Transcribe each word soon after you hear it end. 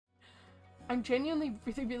I'm genuinely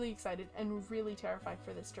really, really excited and really terrified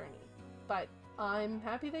for this journey. But I'm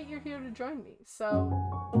happy that you're here to join me, so...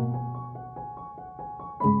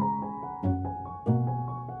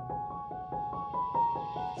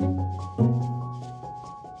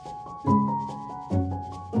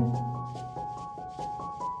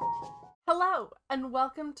 Hello, and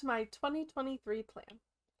welcome to my 2023 plan.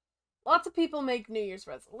 Lots of people make New Year's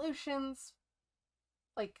resolutions,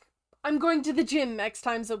 like, I'm going to the gym X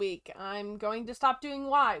times a week, I'm going to stop doing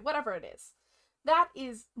Y, whatever it is. That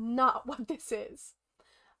is not what this is.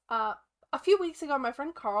 A few weeks ago, my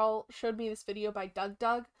friend Carl showed me this video by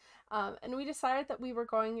Doug, and we decided that we were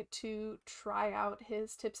going to try out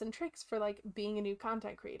his tips and tricks for, like, being a new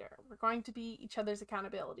content creator. We're going to be each other's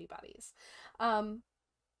accountability buddies. And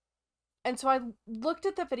so I looked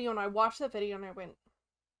at the video and I watched the video and I went,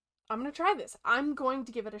 I'm going to try this. I'm going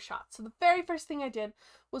to give it a shot. So the very first thing I did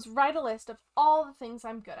was write a list of all the things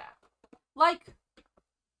I'm good at. Like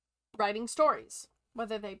writing stories,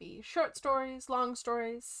 whether they be short stories, long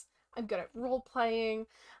stories. I'm good at role playing.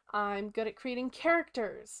 I'm good at creating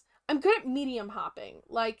characters. I'm good at medium hopping,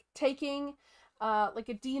 like taking like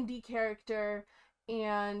a D&D character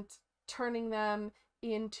and turning them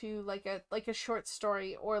into like a short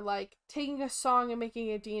story, or like taking a song and making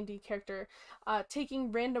a D&D character,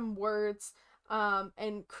 taking random words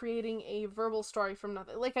and creating a verbal story from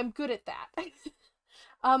nothing. Like, I'm good at that.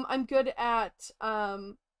 I'm good at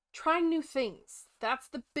trying new things. That's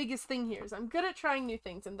the biggest thing here, is I'm good at trying new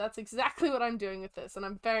things, and that's exactly what I'm doing with this, and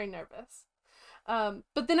I'm very nervous.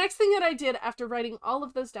 But the next thing that I did after writing all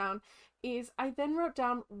of those down is I then wrote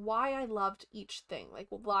down why I loved each thing, like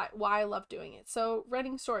why I love doing it. So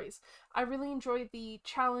writing stories, I really enjoy the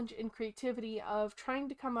challenge and creativity of trying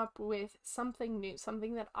to come up with something new,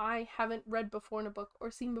 something that I haven't read before in a book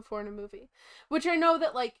or seen before in a movie, which I know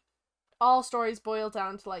that, like, all stories boil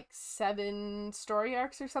down to like 7 story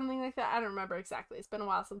arcs or something like that. I don't remember exactly. It's been a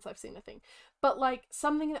while since I've seen a thing. But like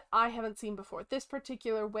something that I haven't seen before, this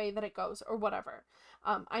particular way that it goes or whatever.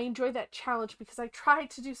 I enjoy that challenge because I try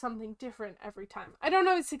to do something different every time. I don't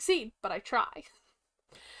always succeed, but I try.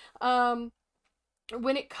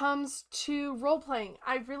 When it comes to role-playing,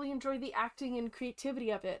 I really enjoy the acting and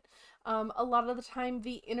creativity of it. A lot of the time,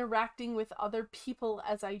 the interacting with other people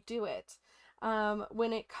as I do it.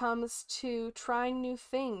 When it comes to trying new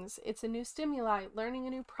things, it's a new stimuli, learning a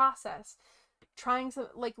new process,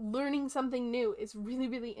 learning something new is really,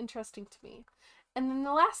 really interesting to me. And then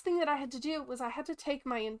the last thing that I had to do was I had to take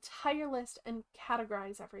my entire list and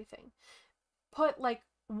categorize everything. Put, like,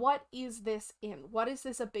 what is this in? What is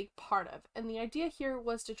this a big part of? And the idea here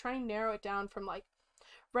was to try and narrow it down from, like,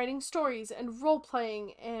 writing stories and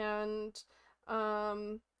role-playing and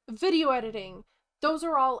video editing. Those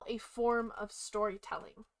are all a form of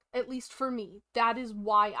storytelling, at least for me. That is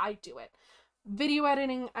why I do it. Video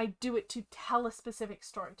editing, I do it to tell a specific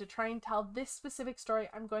story. To try and tell this specific story,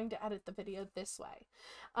 I'm going to edit the video this way.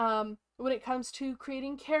 When it comes to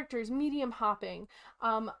creating characters, medium hopping,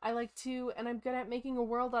 I like to, and I'm good at making a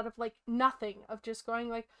world out of, like, nothing. Of just going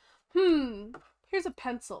like, here's a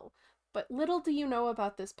pencil. But little do you know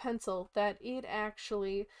about this pencil that it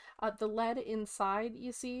actually, the lead inside,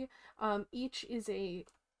 you see, each is a,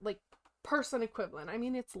 like, person equivalent. I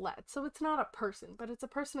mean, it's lead, so it's not a person, but it's a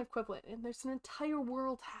person equivalent, and there's an entire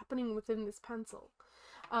world happening within this pencil.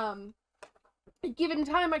 Given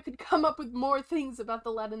time, I could come up with more things about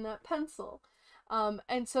the lead in that pencil.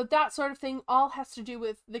 And so that sort of thing all has to do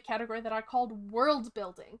with the category that I called world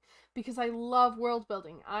building, because I love world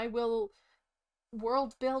building. I will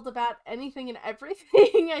world build about anything and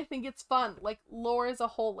everything. I think it's fun. Like, lore as a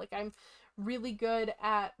whole. Like, I'm really good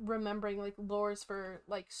at remembering, like, lores for,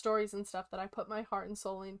 like, stories and stuff that I put my heart and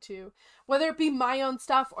soul into. Whether it be my own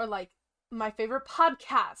stuff or, like, my favorite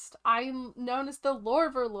podcast. I'm known as the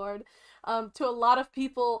Loreverlord to a lot of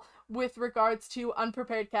people with regards to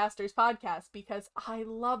Unprepared Casters podcast, because I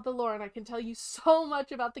love the lore and I can tell you so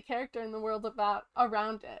much about the character and the world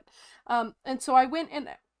around it. And so I went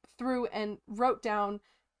through and wrote down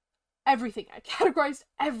everything. I categorized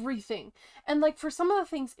everything. And, like, for some of the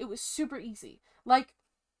things, it was super easy. Like,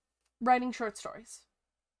 writing short stories.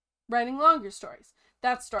 Writing longer stories.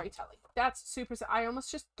 That's storytelling. That's super... I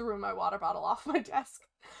almost just threw my water bottle off my desk.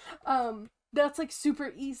 That's, like,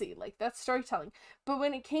 super easy. Like, that's storytelling. But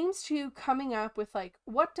when it came to coming up with, like,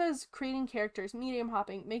 what does creating characters, medium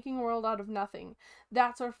hopping, making a world out of nothing,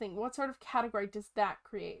 that sort of thing, what sort of category does that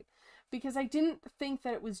create? Because I didn't think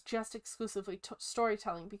that it was just exclusively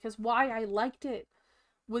storytelling, because why I liked it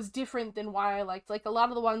was different than why I liked, like, a lot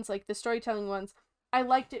of the ones, like the storytelling ones, I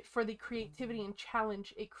liked it for the creativity and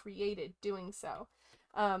challenge it created doing so.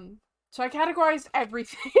 So I categorized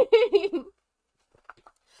everything.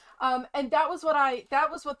 And that was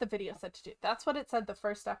what the video said to do. That's what it said the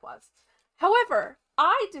first step was. However,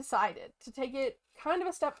 I decided to take it kind of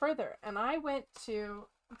a step further, and I went to,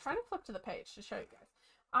 I'm trying to flip to the page to show you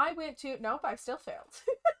guys. Nope, I still failed.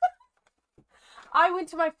 I went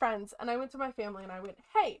to my friends, and I went to my family, and I went,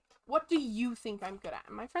 hey, what do you think I'm good at?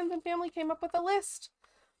 And my friends and family came up with a list.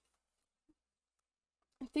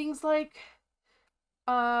 Things like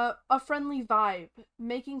a friendly vibe,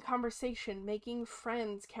 making conversation, making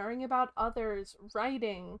friends, caring about others,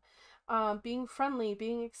 writing, being friendly,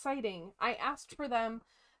 being exciting. I asked for them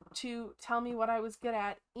to tell me what I was good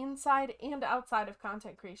at inside and outside of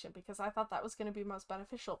content creation, because I thought that was going to be most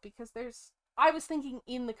beneficial, because I was thinking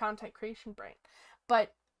in the content creation brain,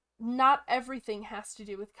 but not everything has to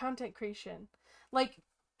do with content creation. Like,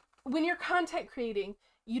 when you're content creating,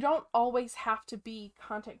 you don't always have to be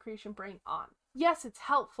content creation brain on. Yes, it's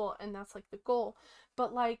helpful, and that's like the goal,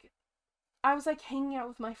 but like, I was like hanging out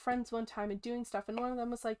with my friends one time and doing stuff, and one of them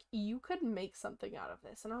was like, you could make something out of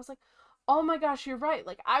this. And I was like, oh my gosh, you're right.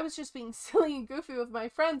 Like, I was just being silly and goofy with my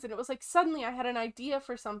friends, and it was like suddenly I had an idea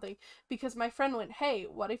for something because my friend went, hey,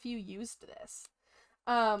 what if you used this?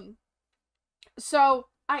 So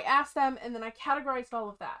I asked them, and then I categorized all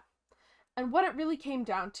of that. And what it really came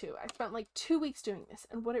down to, I spent like 2 weeks doing this,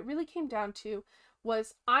 and what it really came down to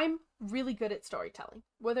was I'm really good at storytelling,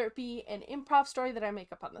 whether it be an improv story that I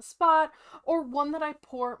make up on the spot, or one that I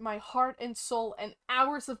pour my heart and soul and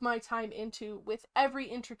hours of my time into with every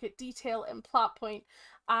intricate detail and plot point.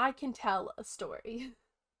 I can tell a story.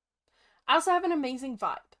 I also have an amazing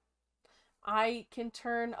vibe. I can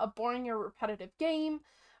turn a boring or repetitive game,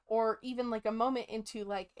 or even like a moment, into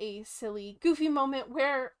like a silly, goofy moment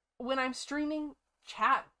where when I'm streaming,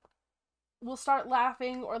 chat will start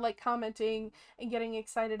laughing or like commenting and getting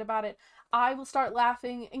excited about it. I will start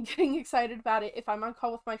laughing and getting excited about it. If I'm on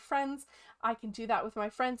call with my friends, I can do that with my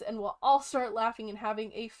friends, and we'll all start laughing and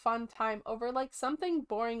having a fun time over like something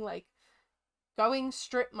boring, like going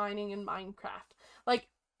strip mining in Minecraft. Like,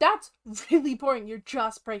 that's really boring. You're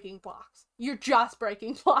just breaking blocks. You're just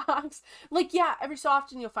breaking blocks. Like, yeah, every so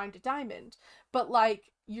often you'll find a diamond, but like,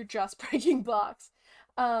 you're just breaking blocks.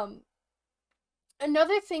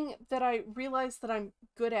 Another thing that I realized that I'm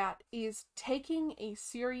good at is taking a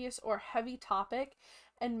serious or heavy topic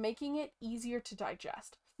and making it easier to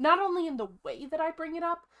digest. Not only in the way that I bring it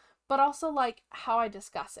up, but also like how I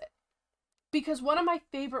discuss it. Because one of my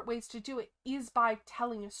favorite ways to do it is by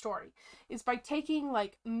telling a story, is by taking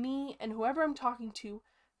like me and whoever I'm talking to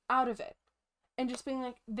out of it and just being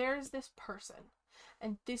like, there's this person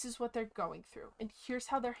and this is what they're going through and here's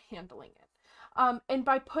how they're handling it. And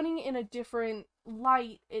by putting it in a different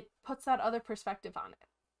light, it puts that other perspective on it.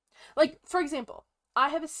 Like, for example, I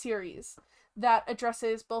have a series that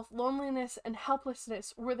addresses both loneliness and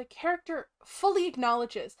helplessness, where the character fully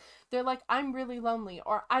acknowledges, they're like, I'm really lonely,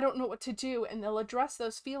 or I don't know what to do, and they'll address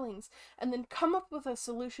those feelings and then come up with a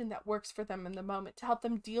solution that works for them in the moment to help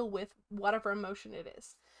them deal with whatever emotion it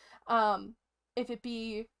is. If it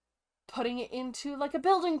be putting it into like a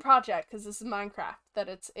building project, because this is Minecraft, that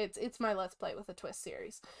it's my Let's Play with a Twist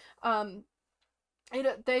series.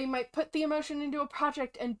 They might put the emotion into a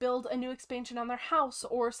project and build a new expansion on their house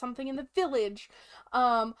or something in the village.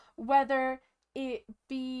 Whether it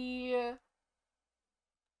be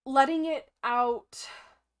letting it out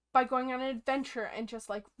by going on an adventure and just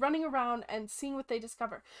like running around and seeing what they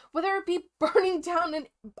discover. Whether it be burning down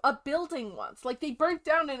a building once. Like, they burnt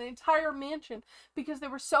down an entire mansion because they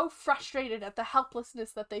were so frustrated at the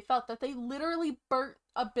helplessness that they felt that they literally burnt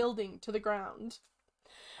a building to the ground.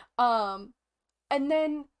 And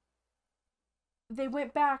then they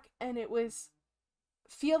went back and it was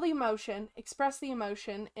feel the emotion, express the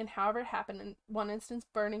emotion, and however it happened, in one instance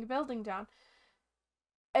burning a building down,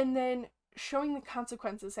 and then showing the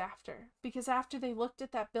consequences after. Because after they looked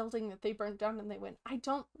at that building that they burnt down and they went, I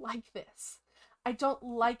don't like this. I don't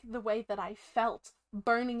like the way that I felt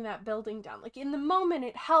burning that building down. Like, in the moment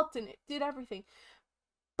it helped and it did everything,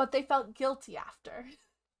 but they felt guilty after.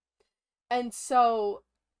 And so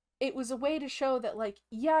it was a way to show that, like,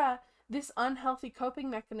 yeah, this unhealthy coping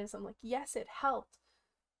mechanism, like, yes, it helped,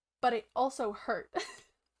 but it also hurt.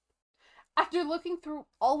 After looking through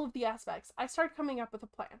all of the aspects, I started coming up with a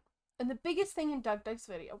plan. And the biggest thing in Doug Doug's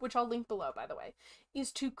video, which I'll link below, by the way,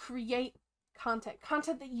 is to create content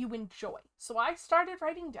that you enjoy. So I started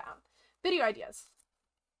writing down video ideas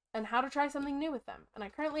and how to try something new with them. And I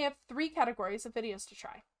currently have 3 categories of videos to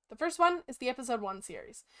try. The first one is the episode 1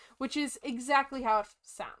 series, which is exactly how it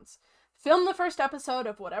sounds. Film the first episode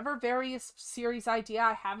of whatever various series idea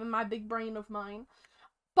I have in my big brain of mine.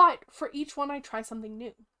 But for each one, I try something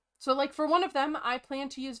new. So like for one of them, I plan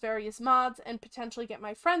to use various mods and potentially get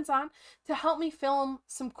my friends on to help me film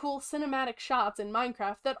some cool cinematic shots in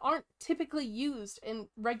Minecraft that aren't typically used in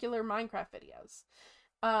regular Minecraft videos.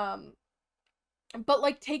 But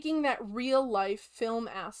like taking that real life film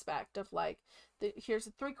aspect of like, here's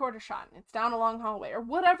a 3/4 shot and it's down a long hallway or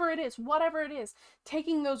whatever it is,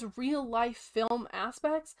 taking those real life film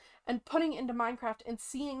aspects and putting it into Minecraft and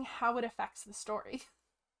seeing how it affects the story.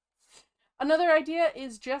 Another idea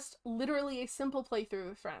is just literally a simple playthrough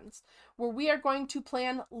with friends, where we are going to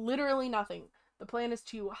plan literally nothing. The plan is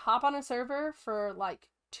to hop on a server for like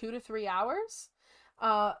 2 to 3 hours,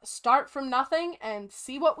 start from nothing and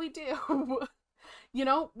see what we do. You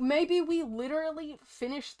know, maybe we literally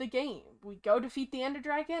finish the game. We go defeat the Ender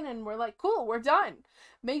Dragon and we're like, cool, we're done.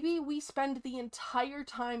 Maybe we spend the entire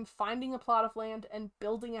time finding a plot of land and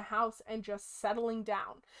building a house and just settling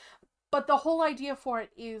down. But the whole idea for it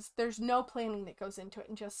is there's no planning that goes into it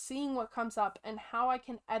and just seeing what comes up and how I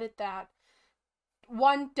can edit that,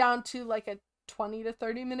 one, down to like a 20 to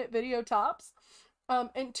 30 minute video tops,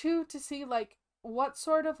 and two, to see like what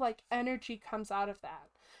sort of like energy comes out of that.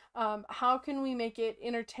 How can we make it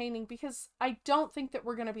entertaining? Because I don't think that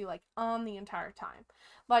we're going to be like on the entire time.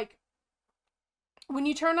 Like when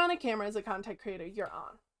you turn on a camera as a content creator, you're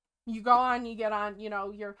on. You go on, you get on, you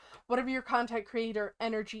know, whatever your content creator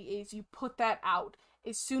energy is, you put that out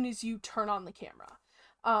as soon as you turn on the camera.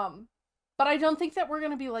 But I don't think that we're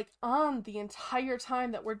going to be like on the entire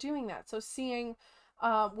time that we're doing that. So seeing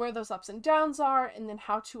where those ups and downs are and then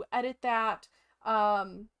how to edit that,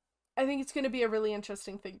 I think it's going to be a really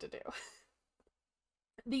interesting thing to do.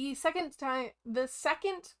 The second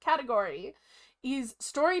category is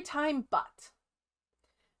story time but.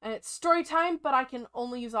 And it's story time, but I can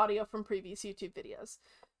only use audio from previous YouTube videos.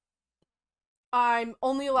 I'm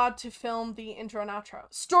only allowed to film the intro and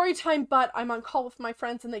outro. Story time, but I'm on call with my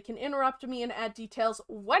friends and they can interrupt me and add details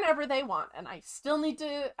whenever they want. And I still need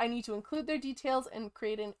to include their details and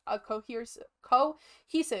create a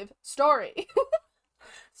cohesive story.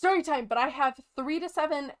 Story time, but I have 3 to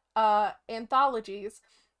 7 anthologies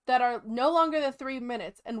that are no longer than 3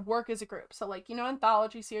 minutes and work as a group. So like, you know,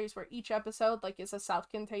 anthology series where each episode like is a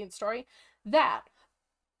self-contained story, that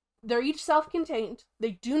they're each self-contained,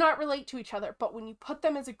 they do not relate to each other, but when you put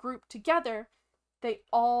them as a group together, they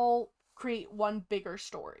all create one bigger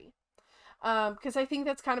story. Because I think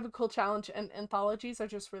that's kind of a cool challenge, and anthologies are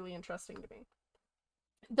just really interesting to me.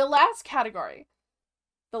 The last category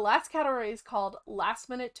is called Last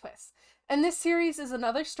Minute Twists. And this series is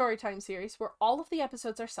another storytime series where all of the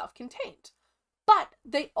episodes are self-contained. But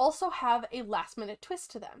they also have a last minute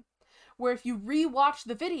twist to them, where if you re-watch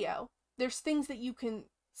the video, there's things that you can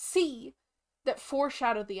see that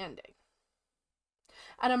foreshadow the ending.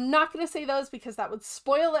 And I'm not going to say those because that would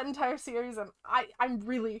spoil that entire series, and I'm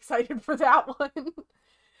really excited for that one.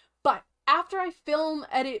 But after I film,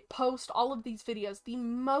 edit, post all of these videos, the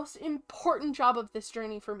most important job of this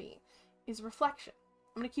journey for me is reflection.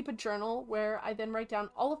 I'm going to keep a journal where I then write down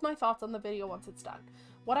all of my thoughts on the video once it's done.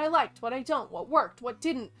 What I liked, what I don't, what worked, what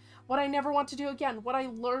didn't, what I never want to do again, what I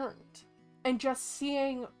learned. And just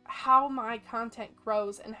seeing how my content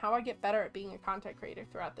grows and how I get better at being a content creator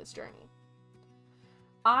throughout this journey.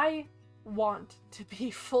 I want to be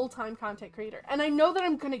a full-time content creator, and I know that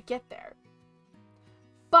I'm going to get there.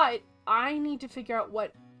 But I need to figure out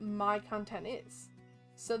what my content is.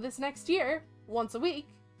 So this next year, once a week,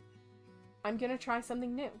 I'm going to try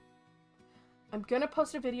something new. I'm going to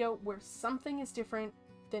post a video where something is different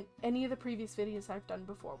than any of the previous videos I've done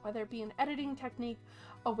before, whether it be an editing technique,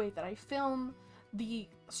 a way that I film, the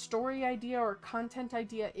story idea or content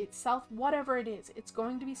idea itself, whatever it is, it's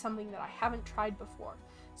going to be something that I haven't tried before,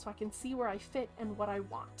 so I can see where I fit and what I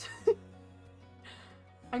want.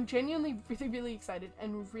 I'm genuinely really, really excited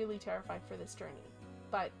and really terrified for this journey,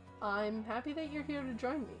 but I'm happy that you're here to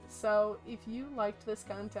join me. So if you liked this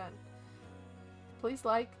content, please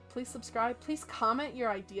like, please subscribe, please comment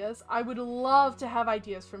your ideas. I would love to have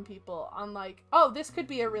ideas from people on like, oh, this could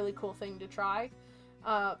be a really cool thing to try,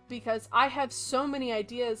 because I have so many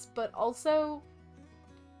ideas, but also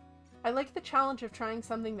I like the challenge of trying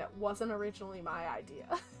something that wasn't originally my idea.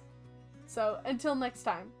 So until next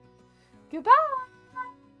time, goodbye!